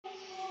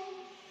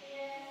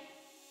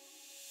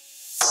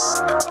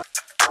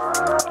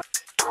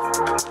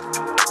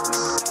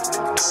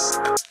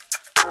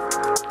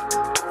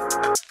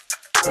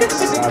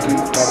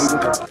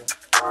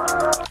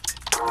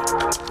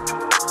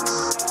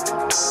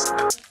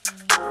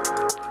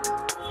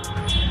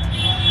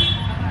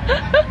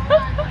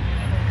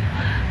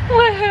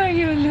Where are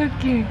you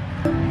looking?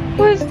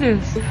 Who is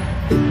this?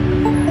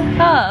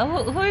 Ah,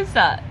 who is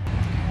that?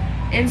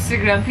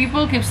 Instagram.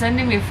 People keep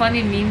sending me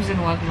funny memes and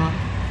whatnot.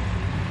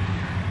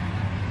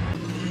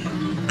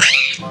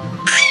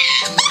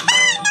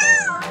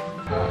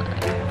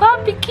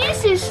 Puppy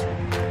kisses!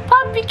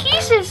 Puppy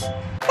kisses!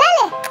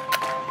 Dale!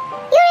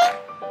 Yuri!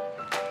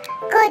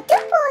 Kutu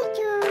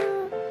putu!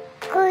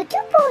 Kutu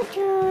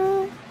putu!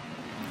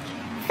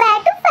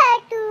 Fatu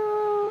fatu!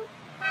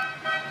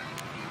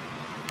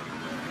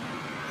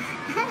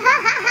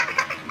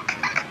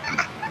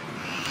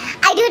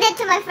 I do that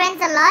to my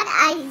friends a lot.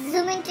 I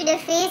zoom into their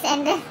face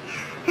and then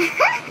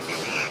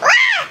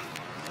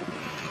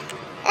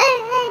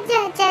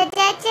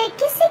kissy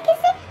kissy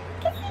kissy.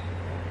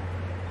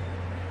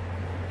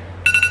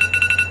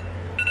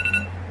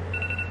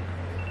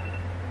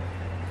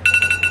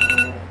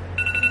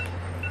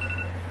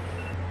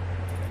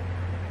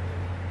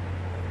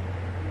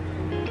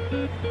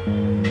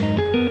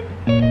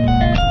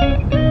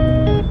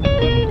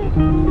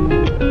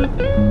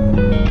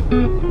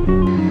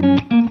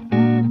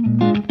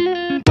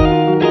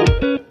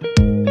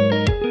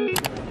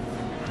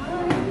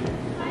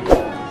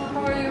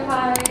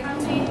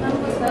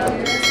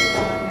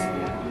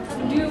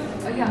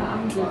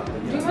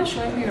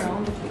 Showing me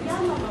around the place.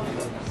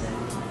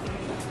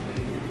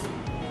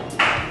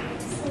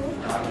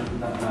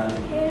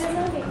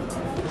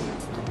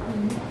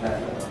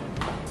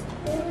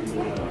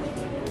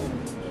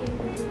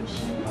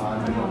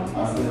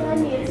 This is our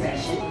nail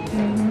section.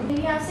 We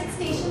have 6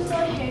 stations for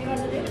hair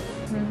coloring.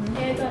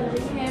 Hair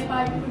coloring, hair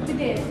part would be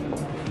there.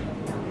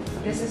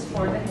 This is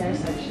for the hair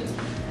section.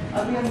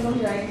 अभी हम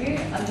लोग जाएंगे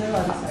अंदर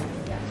वाली side.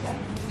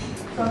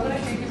 So I'm gonna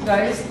take you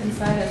guys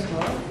inside as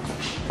well.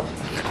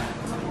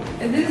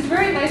 And this is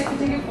very nice to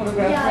take a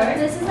photograph, Yeah, right?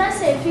 this is our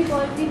selfie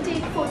point. We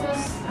take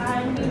photos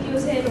and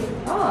videos here.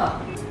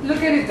 Ah, look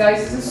at it, guys.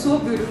 This is so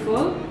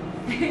beautiful.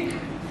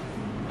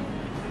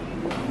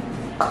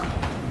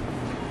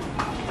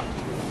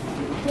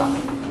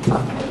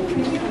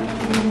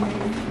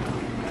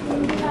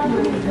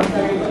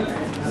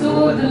 So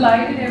the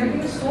light and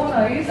everything is so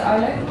nice. I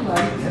like the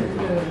lights and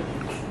the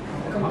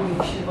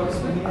combination.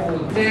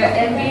 The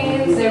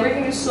ambience,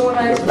 everything is so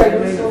nice.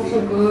 Lighting is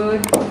also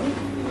good.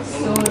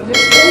 So This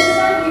is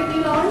our beauty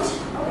launch.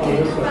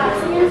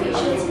 Waxing and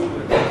facials.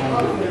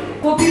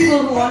 for people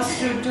who wants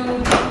to do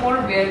more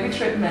baby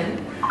treatment,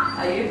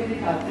 आइए भी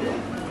दिखाते हैं.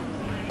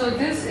 So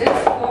this is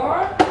for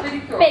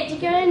pedicure.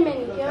 Pedicure and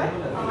manicure.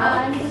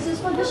 And this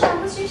is for the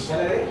shampoo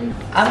station.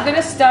 I'm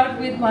gonna start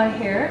with my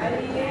hair.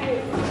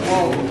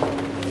 Whoa.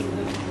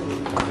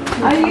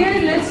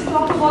 Let's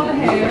talk about the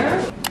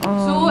hair.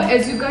 So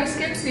as you guys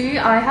can see,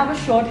 I have a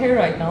short hair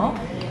right now.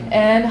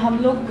 And हम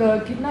लोग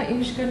कितना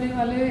inch करने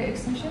वाले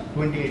extension?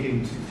 28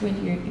 inch.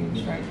 28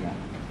 inch, right? Yeah.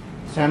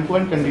 Shampoo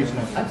and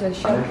conditioner. अच्छा,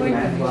 shampoo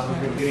and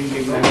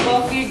conditioner.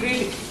 Coffee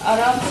green,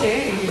 आराम से.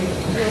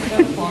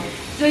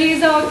 So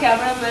he's our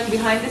cameraman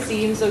behind the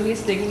scenes. So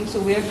he's taking.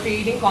 So we are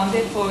creating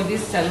content for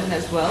this salon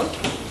as well.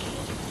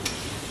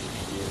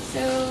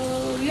 So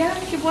yeah,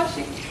 keep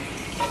watching.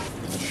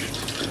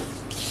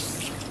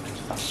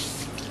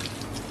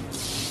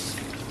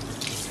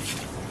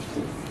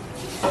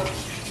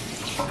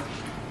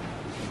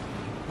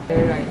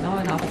 Right now,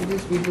 and after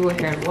this we do a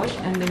hair wash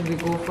and then we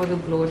go for the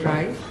blow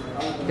dry.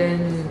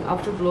 Then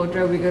after blow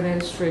dry we're gonna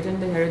straighten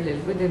the hair a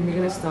little bit, then we're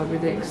gonna start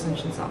with the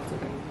extensions after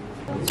that.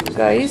 So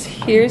guys,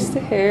 here's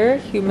the hair,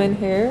 human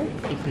hair.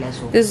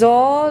 This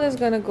all is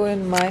gonna go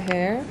in my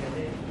hair.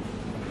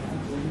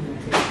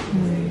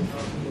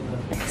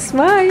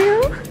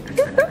 Smile.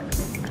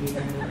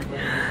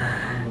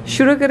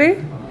 शुरू करें?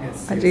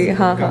 जी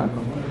हाँ हाँ.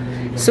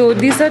 So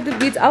these are the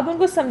beads. आप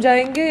उनको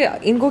समझाएंगे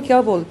इनको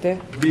क्या बोलते हैं?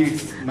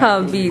 Beads. हाँ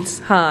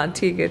beads. हाँ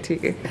ठीक है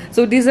ठीक है.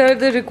 So these are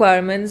the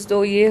requirements.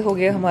 तो ये हो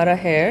गया हमारा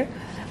hair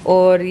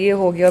और ये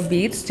हो गया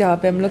beads जहाँ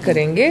पे हम लोग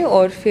करेंगे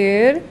और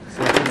फिर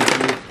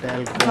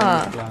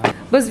हाँ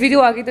बस वीडियो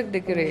आगे तक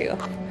देखते रहिएगा.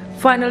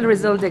 Final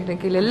result देखने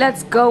के लिए.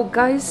 Let's go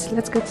guys.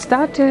 Let's get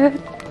started.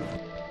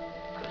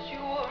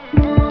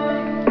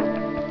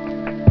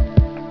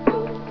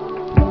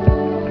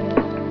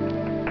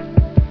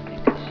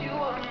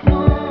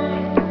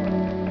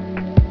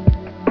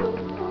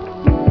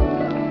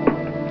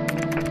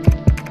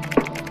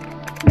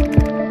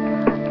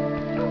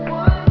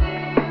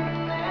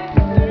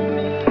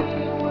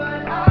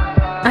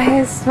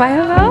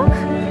 Smile now.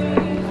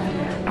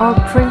 Our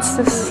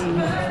princess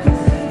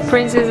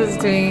is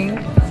doing.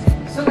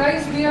 So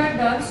guys, we are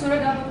done.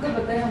 सूरज आप हमको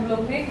बताएं हम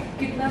लोग ने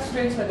कितना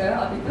स्ट्रेंथ लगाया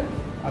अभी तक?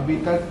 अभी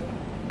तक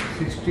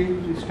 60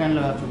 स्टैंड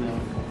लगा चुके हैं.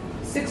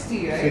 60,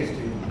 right?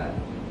 60.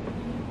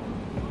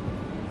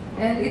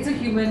 And it's a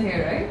human hair,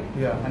 right?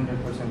 Yeah,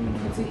 100%.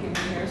 It's a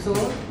human hair. So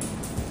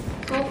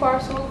far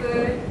so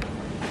good.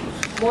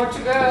 More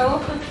to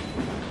go.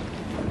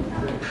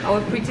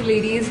 Our pretty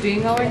lady is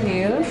doing our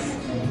nails.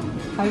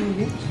 How are you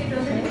doing?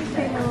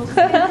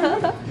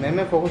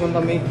 Focus on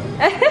the me.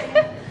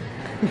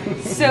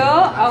 So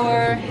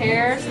our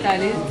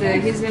hairstylist,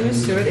 his name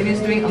is Surat, and he's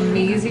doing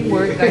amazing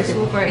work, guys,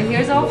 so far. And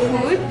here's our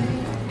food.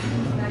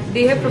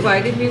 They have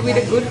provided me with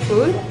a good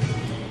food.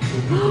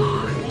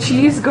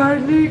 Cheese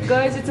garlic,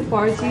 guys, it's a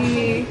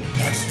party.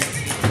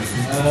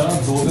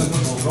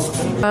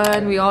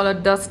 And we all are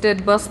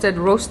dusted, busted,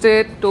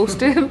 roasted,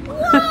 toasted.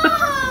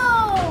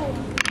 Wow!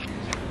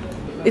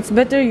 It's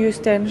better you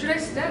stand. Should I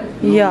stand?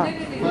 Yeah.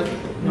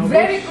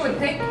 Very good,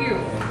 thank you.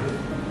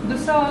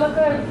 दूसरा वाला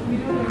का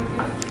video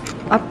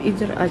आप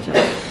इधर आ जाओ.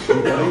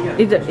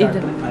 इधर.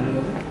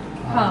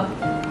 हाँ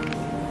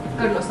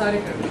कर लो सारे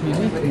कर लो.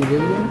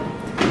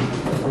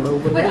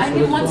 But I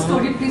need one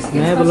story, please.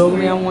 मैं ब्लॉग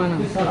में आऊँगा ना.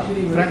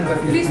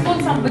 Please call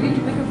somebody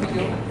to make a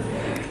video.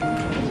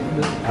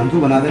 Anshu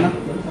बना देना.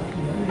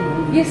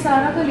 ये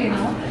सारा तो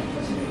लेना.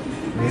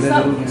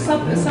 सब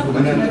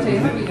बनना चाहिए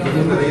ना वीडियो.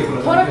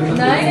 थोड़ा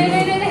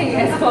नहीं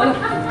ऐसा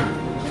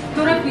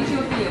थोड़ा पीछे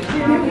होती है.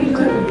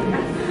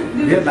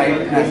 ये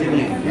लाइट ऐसे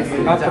नहीं है.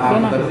 आप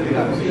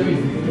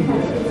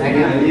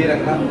ये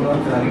रखना थोड़ा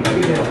चलाने का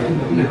भी है.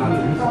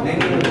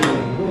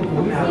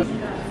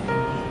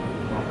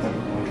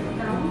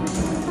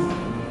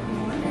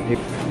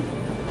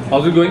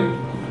 How's it going?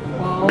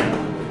 Wow.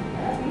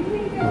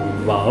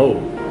 Wow.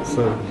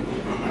 So,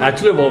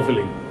 actually, wow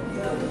feeling.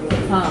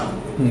 हाँ.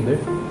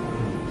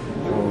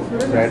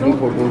 ब्राइडल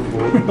फोटोज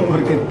और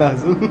कितना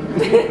हंसू.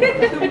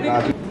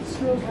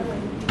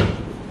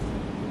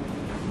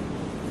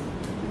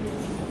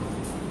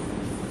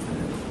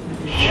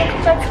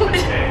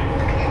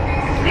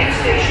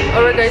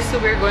 Alright guys, so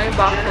we're going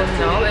back home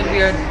now and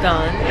we are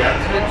done.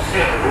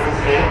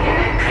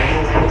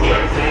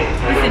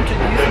 Please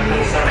introduce me.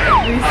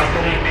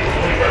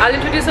 I'll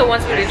introduce her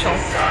once we reach home.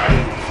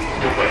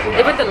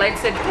 Even the light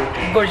said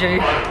Gorgery.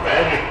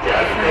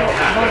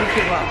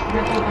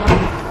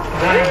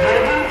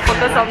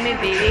 Focus on me,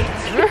 baby.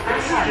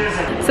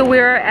 So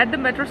we're at the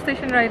metro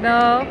station right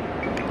now.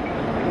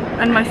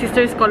 And my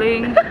sister is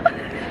calling.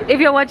 If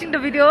you're watching the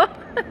video,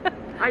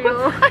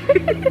 Ayo.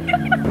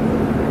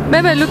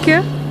 Baby, look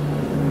here.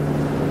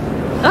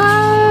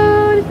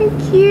 Oh,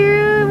 thank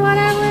you.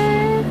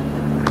 Whatever.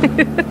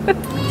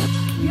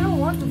 You don't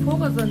want to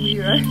focus on me,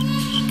 right?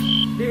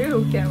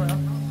 Do camera.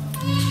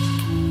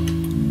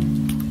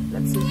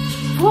 Let's see.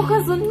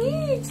 Focus on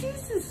me,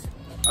 Jesus.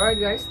 Alright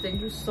guys,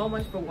 thank you so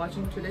much for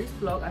watching today's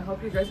vlog. I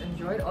hope you guys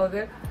enjoyed.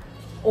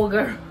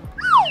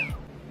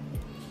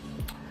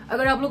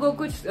 अगर आप लोगों को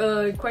कुछ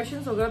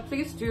questions होगा,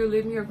 please do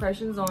leave me your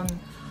questions on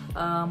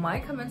my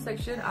comment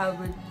section. I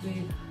would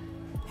be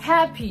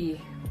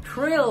happy,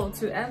 thrilled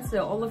to answer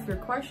all of your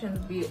questions,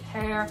 be it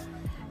hair,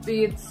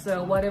 be it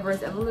whatever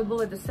is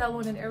available at the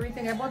salon and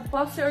everything. I bought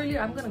pasta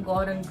earlier. I'm gonna go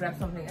out and grab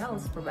something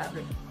else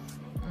probably.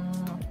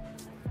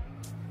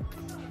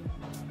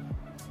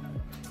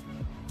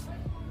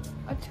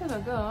 अच्छा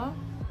लगा.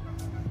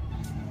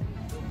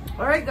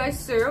 Alright guys,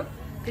 so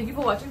thank you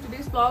for watching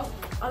today's vlog.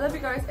 I love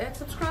you guys and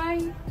subscribe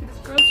to this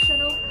girl's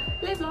channel.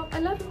 Live vlog. I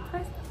love you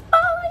guys.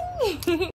 Bye.